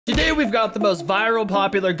Today we've got the most viral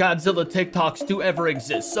popular Godzilla TikToks to ever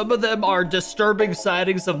exist. Some of them are disturbing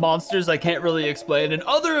sightings of monsters I can't really explain, and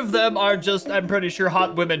other of them are just, I'm pretty sure,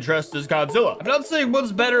 hot women dressed as Godzilla. I'm not saying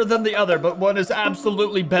one's better than the other, but one is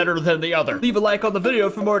absolutely better than the other. Leave a like on the video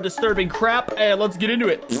for more disturbing crap, and let's get into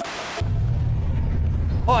it.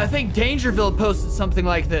 Oh, I think Dangerville posted something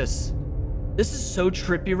like this. This is so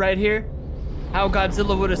trippy right here. How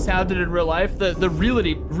Godzilla would have sounded in real life. The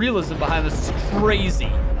realism behind this is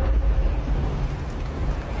crazy.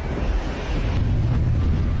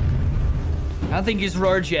 I don't think he's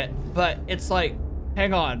roared yet, but it's like,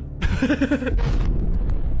 hang on.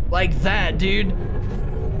 Like that, dude.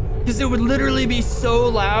 Because it would literally be so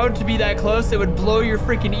loud to be that close, it would blow your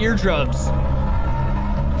freaking eardrums.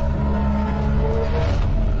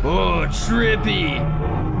 Oh, trippy.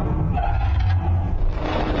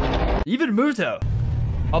 Even Muto.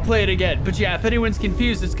 I'll play it again. But yeah, if anyone's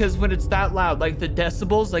confused, it's because when it's that loud, like the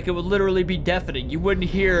decibels, like it would literally be deafening. You wouldn't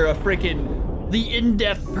hear a freaking... the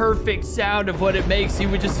in-depth perfect sound of what it makes. You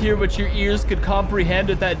would just hear what your ears could comprehend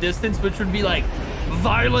at that distance, which would be like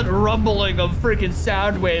violent rumbling of freaking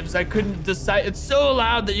sound waves. I couldn't decide. It's so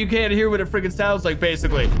loud that you can't hear what it freaking sounds like,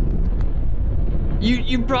 basically.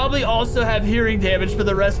 You probably also have hearing damage for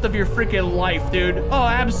the rest of your freaking life, dude. Oh,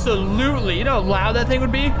 absolutely. You know how loud that thing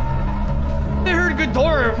would be? They heard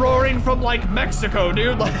Ghidorah roaring from like Mexico,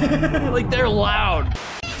 dude. Like they're loud.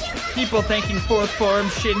 People thinking fourth form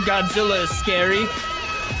Shin Godzilla is scary.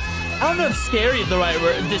 I don't know if scary is the right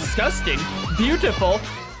word. Disgusting. Beautiful.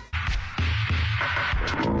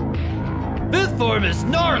 Fifth form is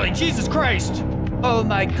gnarly. Jesus Christ. Oh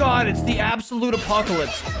my god, it's the absolute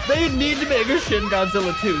apocalypse. They need to make a Shin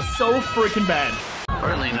Godzilla 2 so freaking bad.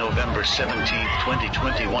 Early November 17th,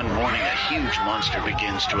 2021 morning, a huge monster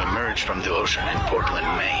begins to emerge from the ocean in Portland,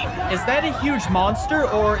 Maine. Is that a huge monster,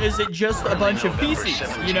 or is it just a bunch of feces,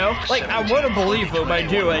 you know? Like, I want to believe what I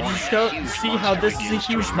do. I just don't see how this is a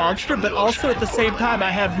huge monster, but also at the same time, I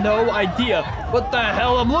have no idea what the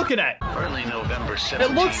hell I'm looking at. Early November 17th,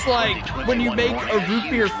 It looks like when you make a root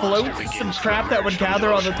beer float, some crap that would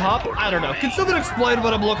gather on the top. I don't know. Can someone explain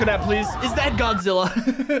what I'm looking at, please? Is that Godzilla?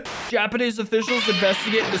 Japanese officials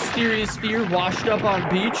investigate mysterious sphere washed up on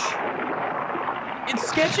beach. It's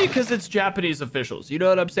sketchy because it's Japanese officials. You know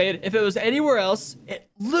what I'm saying? If it was anywhere else, it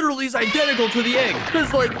literally is identical to the egg.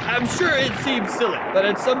 Because, like, I'm sure it seems silly, but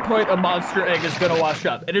at some point, a monster egg is going to wash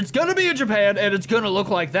up. And it's going to be in Japan, and it's going to look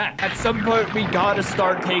like that. At some point, we got to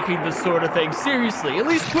start taking this sort of thing seriously. At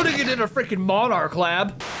least putting it in a freaking Monarch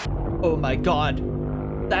lab. Oh, my God.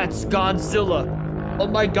 That's Godzilla. Oh,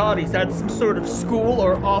 my God. He's at some sort of school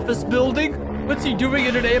or office building? What's he doing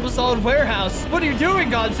in an Amazon warehouse? What are you doing,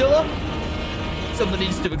 Godzilla? Someone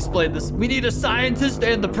needs to explain this. We need a scientist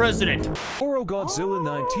and the president. Godzilla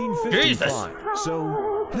 1955. Jesus.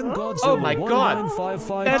 So, Godzilla Oh my god.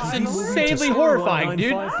 That's insanely horrifying,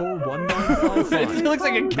 dude. It looks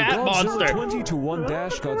like a cat monster. 20-1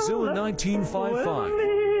 Godzilla 1955.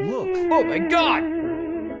 Look. Oh my god.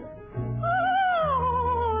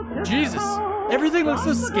 Jesus. Everything looks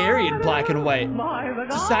so scary in black and white.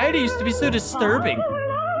 Society used to be so disturbing.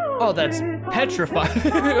 Oh, that's petrifying.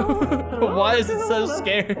 Why is it so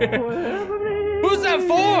scary? Who's that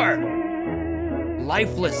for?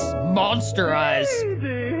 Lifeless monster eyes.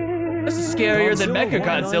 This is scarier than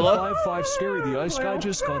Mechagodzilla. 1955 Scary the Ice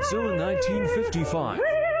Digest Godzilla 1955.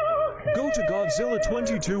 Go to Godzilla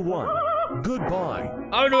 22-1. Goodbye.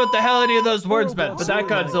 I don't know what the hell any of those words meant, but that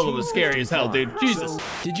Godzilla was scary as hell, dude. Jesus.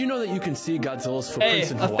 Did you know that you can see Godzilla's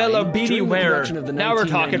footprints in Hawaii? A fellow beanie wearer. Now we're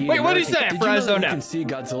talking. Wait, what did he say? Did you know that you can see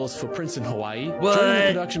Godzilla's footprints in Hawaii? What? During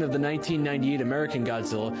the production of the 1998 American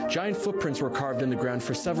Godzilla, giant footprints were carved in the ground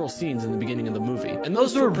for several scenes in the beginning of the movie. And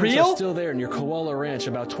those were footprints real? are still there near Koala Ranch,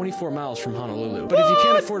 about 24 miles from Honolulu. But if you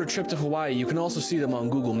can't afford a trip to Hawaii, you can also see them on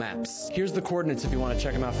Google Maps. Here's the coordinates if you want to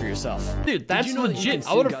check them out for yourself. Dude, that's legit.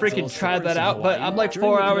 I want to freaking try that out, but I'm like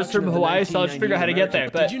 4 hours from Hawaii, so I'll just figure out how to get there.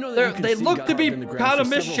 But they look to be kind of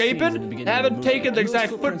misshapen. Haven't taken the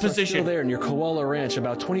exact foot position. There near Koala Ranch,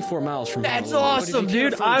 about 24 miles from Honolulu. That's awesome,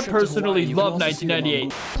 dude. I personally love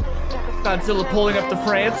 1998. Godzilla pulling up to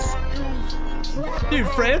France. Dude,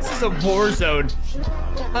 France is a war zone.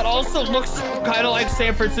 That also looks kind of like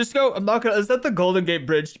San Francisco. I'm not gonna, is that the Golden Gate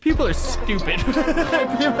Bridge? People are stupid.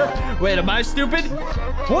 Wait, am I stupid?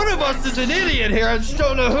 One of us is an idiot here, I just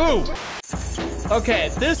don't know who. Okay,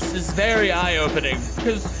 this is very eye-opening,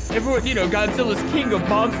 because everyone, you know, Godzilla's king of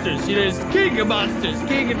monsters. You know, he's king of monsters.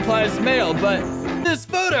 King implies male, but This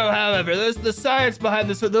photo, however, there's the science behind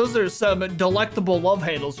this. Those are some delectable love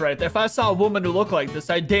handles right there. If I saw a woman who looked like this,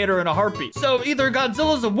 I'd date her in a heartbeat. So either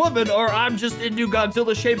Godzilla's a woman or I'm just into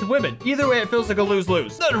Godzilla-shaped women. Either way, it feels like a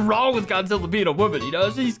lose-lose. Nothing wrong with Godzilla being a woman, you know?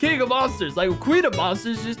 He's king of monsters. Like, queen of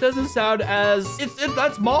monsters just doesn't sound as...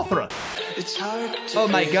 That's Mothra. Oh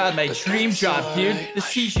my god, my dream job, dude. The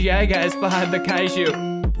CGI guys behind the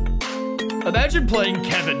kaiju. Imagine playing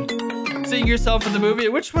Kevin. Seeing yourself in the movie.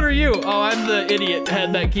 Which one are you? Oh, I'm the idiot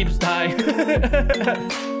head that keeps dying.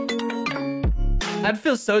 I'd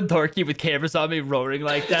feel so dorky with cameras on me roaring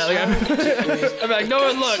like that. Like, I'm like, no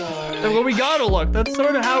one look. And when we gotta look, that's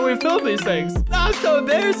sort of how we film these things. Oh, it's so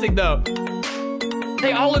embarrassing though.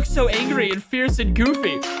 They all look so angry and fierce and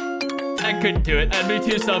goofy. I couldn't do it. I'd be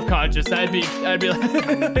too self-conscious. I'd be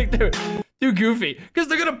like too goofy. Because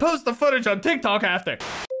they're gonna post the footage on TikTok after.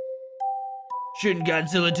 Shouldn't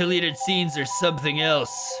Godzilla deleted scenes or something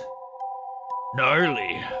else?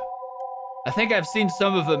 Gnarly. I think I've seen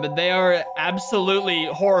some of them and they are absolutely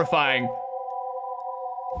horrifying.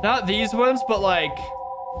 Not these ones, but like,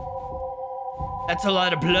 that's a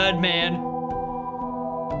lot of blood, man.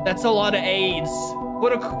 That's a lot of AIDS.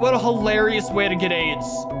 What a hilarious way to get AIDS.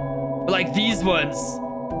 But like these ones,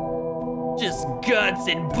 just guts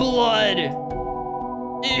and blood.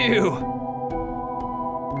 Ew.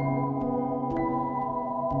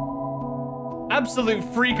 Absolute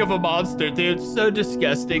freak of a monster, dude. So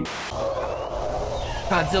disgusting.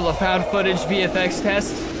 Godzilla found footage VFX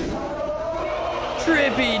test.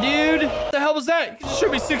 Trippy, dude. What the hell was that? You show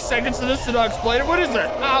me 6 seconds of this and I'll explain it. What is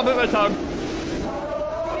that? Ah, I'll bit my tongue.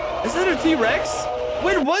 Is that a T-Rex?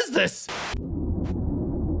 When was this?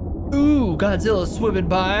 Ooh, Godzilla swimming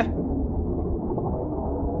by.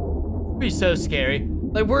 It'd be so scary.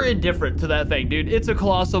 Like, we're indifferent to that thing, dude. It's a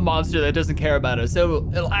colossal monster that doesn't care about us.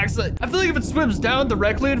 So it'll actually, I feel like if it swims down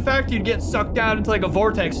directly, in fact, you'd get sucked down into like a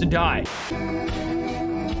vortex and die.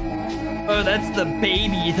 Oh, that's the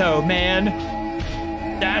baby though, man.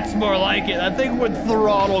 That's more like it. That thing would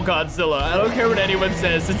throttle Godzilla. I don't care what anyone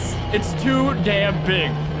says. It's too damn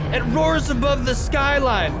big. It roars above the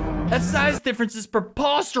skyline. That size difference is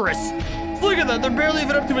preposterous. Look at that. They're barely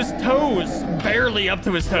even up to his toes. Barely up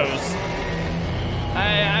to his toes.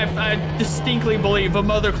 I distinctly believe a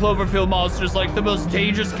Mother Cloverfield monster is like the most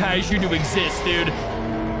dangerous kaiju to exist, dude.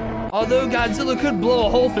 Although Godzilla could blow a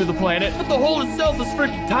hole through the planet, but the hole itself is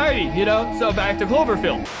freaking tiny, you know? So back to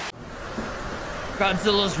Cloverfield.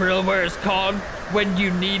 Godzilla's real, where's Kong? When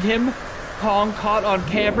you need him? Kong caught on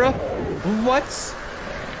camera? What?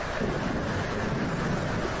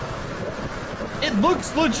 It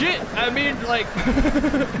looks legit. I mean, like...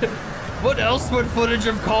 What else would footage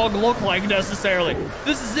of Kong look like necessarily?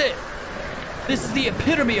 This is it. This is the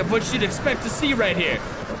epitome of what you'd expect to see right here.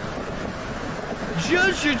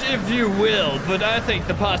 Judge it if you will, but I think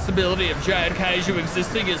the possibility of giant kaiju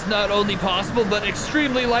existing is not only possible, but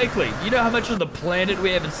extremely likely. You know how much of the planet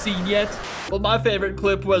we haven't seen yet? Well, my favorite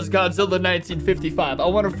clip was Godzilla 1955. I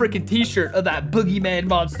want a freaking t-shirt of that boogeyman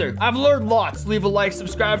monster. I've learned lots. Leave a like,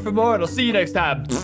 subscribe for more, and I'll see you next time.